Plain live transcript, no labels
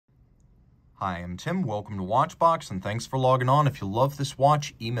Hi, I'm Tim. Welcome to Watchbox, and thanks for logging on. If you love this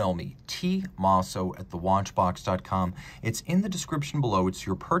watch, email me, tmosso@thewatchbox.com. It's in the description below. It's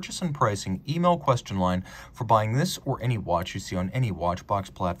your purchase and pricing email question line for buying this or any watch you see on any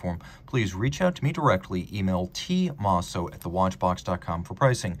Watchbox platform. Please reach out to me directly. Email tmosso@thewatchbox.com for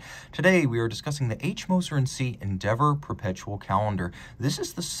pricing. Today, we are discussing the Moser Cie Endeavour Perpetual calendar. This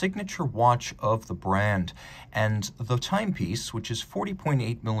is the signature watch of the brand, and the timepiece, which is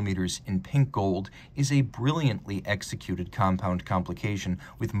 40.8 millimeters in pink gold, is a brilliantly executed compound complication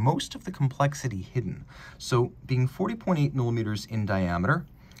with most of the complexity hidden. So being 40.8 millimeters in diameter,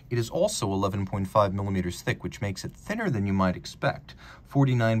 it is also 11.5 millimeters thick, which makes it thinner than you might expect.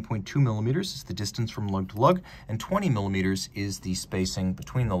 49.2 millimeters is the distance from lug to lug, and 20 millimeters is the spacing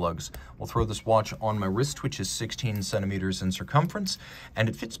between the lugs. We'll throw this watch on my wrist, which is 16 centimeters in circumference, and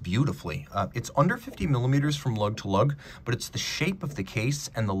it fits beautifully. It's under 50 millimeters from lug to lug, but it's the shape of the case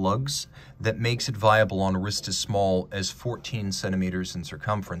and the lugs that makes it viable on a wrist as small as 14 centimeters in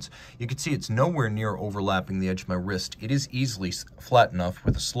circumference. You can see it's nowhere near overlapping the edge of my wrist. It is easily flat enough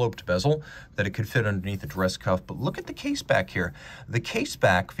with a sloped bezel that it could fit underneath a dress cuff, but look at the case back here. The case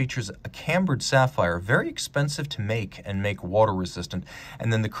back features a cambered sapphire, very expensive to make and make water resistant,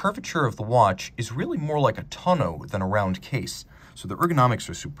 and then the curvature of the watch is really more like a tonneau than a round case, so the ergonomics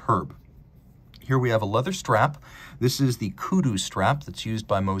are superb. Here we have a leather strap. This is the Kudu strap that's used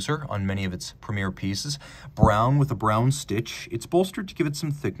by Moser on many of its premier pieces. Brown with a brown stitch. It's bolstered to give it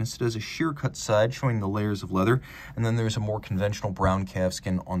some thickness. It has a sheer cut side showing the layers of leather, and then there's a more conventional brown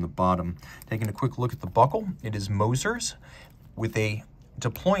calfskin on the bottom. Taking a quick look at the buckle, it is Moser's with a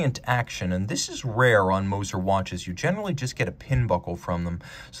deployant action, and this is rare on Moser watches. You generally just get a pin buckle from them.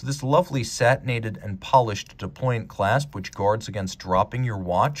 So this lovely satinated and polished deployant clasp, which guards against dropping your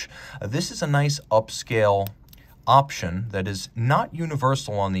watch. This is a nice upscale option that is not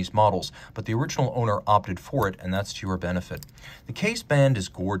universal on these models, but the original owner opted for it, and that's to your benefit. The case band is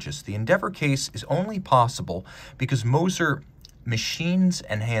gorgeous. The Endeavour case is only possible because Moser machines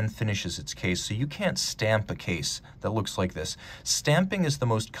and hand finishes its case, so you can't stamp a case that looks like this. Stamping is the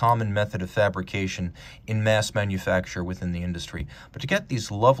most common method of fabrication in mass manufacture within the industry, but to get these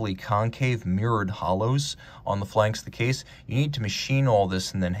lovely concave mirrored hollows on the flanks of the case, you need to machine all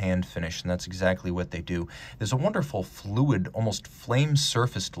this and then hand finish, and that's exactly what they do. There's a wonderful fluid, almost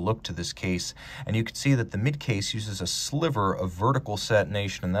flame-surfaced look to this case, and you can see that the mid-case uses a sliver of vertical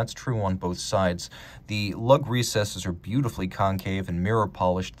satination, and that's true on both sides. The lug recesses are beautifully concave and mirror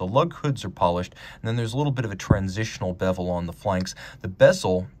polished. The lug hoods are polished, and then there's a little bit of a transitional bevel on the flanks. The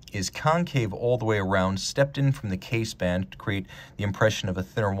bezel is concave all the way around, stepped in from the case band to create the impression of a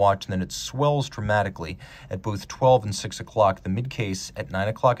thinner watch, and then it swells dramatically at both 12 and 6 o'clock. The mid-case at 9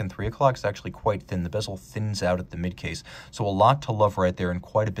 o'clock and 3 o'clock is actually quite thin. The bezel thins out at the mid-case, so a lot to love right there and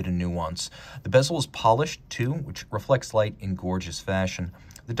quite a bit of nuance. The bezel is polished too, which reflects light in gorgeous fashion.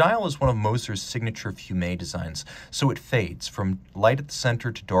 The dial is one of Moser's signature fume designs, so it fades from light at the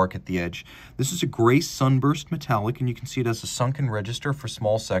center to dark at the edge. This is a gray sunburst metallic, and you can see it has a sunken register for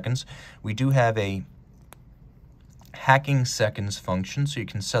small seconds. We do have a hacking seconds function, so you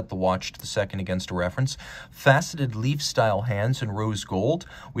can set the watch to the second against a reference. Faceted leaf-style hands in rose gold.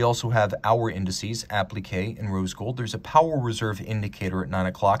 We also have hour indices, applique in rose gold. There's a power reserve indicator at 9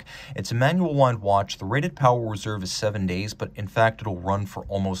 o'clock. It's a manual wind watch. The rated power reserve is 7 days, but in fact it'll run for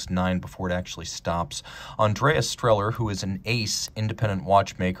almost 9 before it actually stops. Andreas Streller, who is an ace independent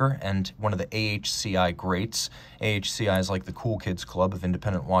watchmaker and one of the AHCI greats, AHCI is like the cool kids club of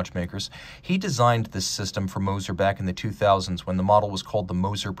independent watchmakers, he designed this system for Moser back in the 2000s when the model was called the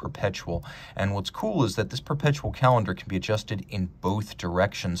Moser Perpetual. And what's cool is that this perpetual calendar can be adjusted in both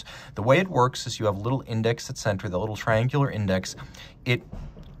directions. The way it works is you have a little index at center, the little triangular index. It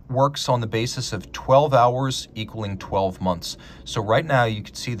works on the basis of 12 hours equaling 12 months. So right now you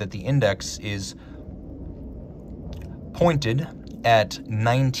can see that the index is pointed at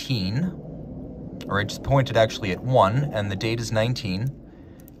 19, or it's pointed actually at 1, and the date is 19.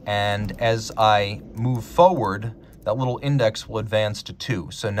 And as I move forward, that little index will advance to 2.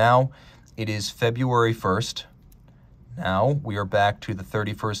 So now it is February 1st. Now we are back to the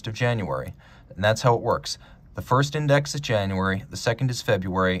 31st of January. And that's how it works. The first index is January, the second is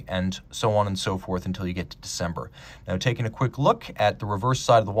February, and so on and so forth until you get to December. Now, taking a quick look at the reverse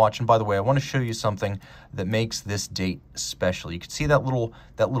side of the watch, and by the way, I want to show you something that makes this date special. You can see that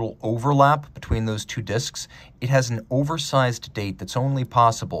little overlap between those two discs. It has an oversized date that's only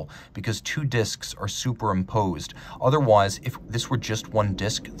possible because two discs are superimposed. Otherwise, if this were just one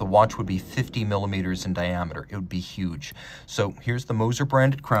disc, the watch would be 50 millimeters in diameter. It would be huge. So here's the Moser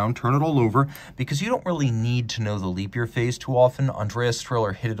branded crown. Turn it all over because you don't really need need to know the leap year phase too often. Andreas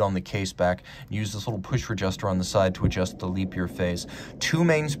Strehler hit it on the case back and used this little push adjuster on the side to adjust the leap year phase. Two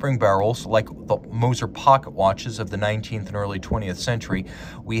mainspring barrels, like the Moser pocket watches of the 19th and early 20th century.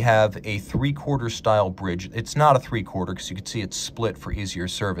 We have a 3/4 style bridge. It's not a 3/4 because you can see it's split for easier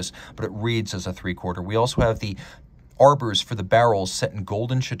service, but it reads as a 3/4. We also have the arbors for the barrels set in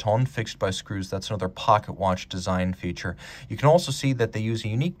golden chaton fixed by screws. That's another pocket watch design feature. You can also see that they use a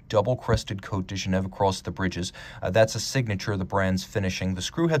unique double-crested Côte de Genève across the bridges. That's a signature of the brand's finishing. The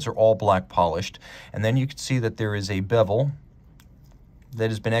screw heads are all black polished, and then you can see that there is a bevel that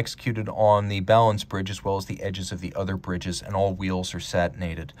has been executed on the balance bridge as well as the edges of the other bridges, and all wheels are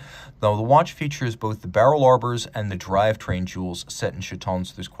satinated. Now, the watch features both the barrel arbors and the drivetrain jewels set in chaton,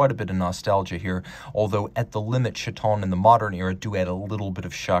 so there's quite a bit of nostalgia here, although at the limit, chaton in the modern era do add a little bit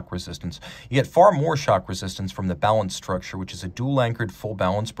of shock resistance. You get far more shock resistance from the balance structure, which is a dual-anchored full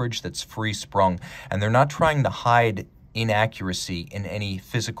balance bridge that's free-sprung, and they're not trying to hide inaccuracy in any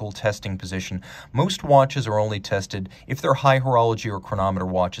physical testing position. Most watches are only tested, if they're high horology or chronometer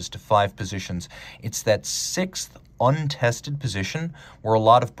watches, to 5 positions. It's that 6th untested position where a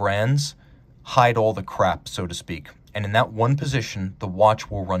lot of brands hide all the crap, so to speak. And in that one position, the watch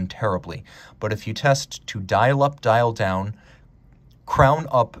will run terribly. But if you test to dial up, dial down, crown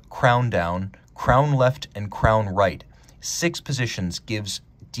up, crown down, crown left, and crown right, 6 positions gives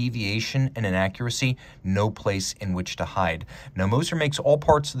deviation and inaccuracy no place in which to hide. Now, Moser makes all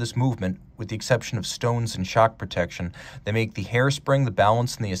parts of this movement, with the exception of stones and shock protection. They make the hairspring, the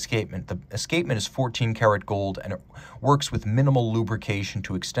balance, and the escapement. The escapement is 14-karat gold, and it works with minimal lubrication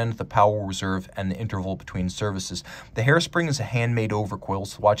to extend the power reserve and the interval between services. The hairspring is a handmade overcoil,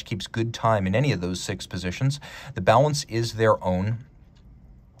 so the watch keeps good time in any of those 6 positions. The balance is their own.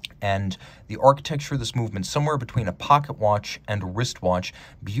 And the architecture of this movement, somewhere between a pocket watch and a wristwatch,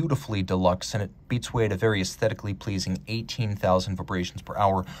 beautifully deluxe, and it beats away at a very aesthetically pleasing 18,000 vibrations per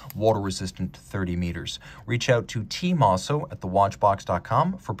hour, water-resistant 30 meters. Reach out to Team Mosso at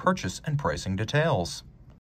thewatchbox.com for purchase and pricing details.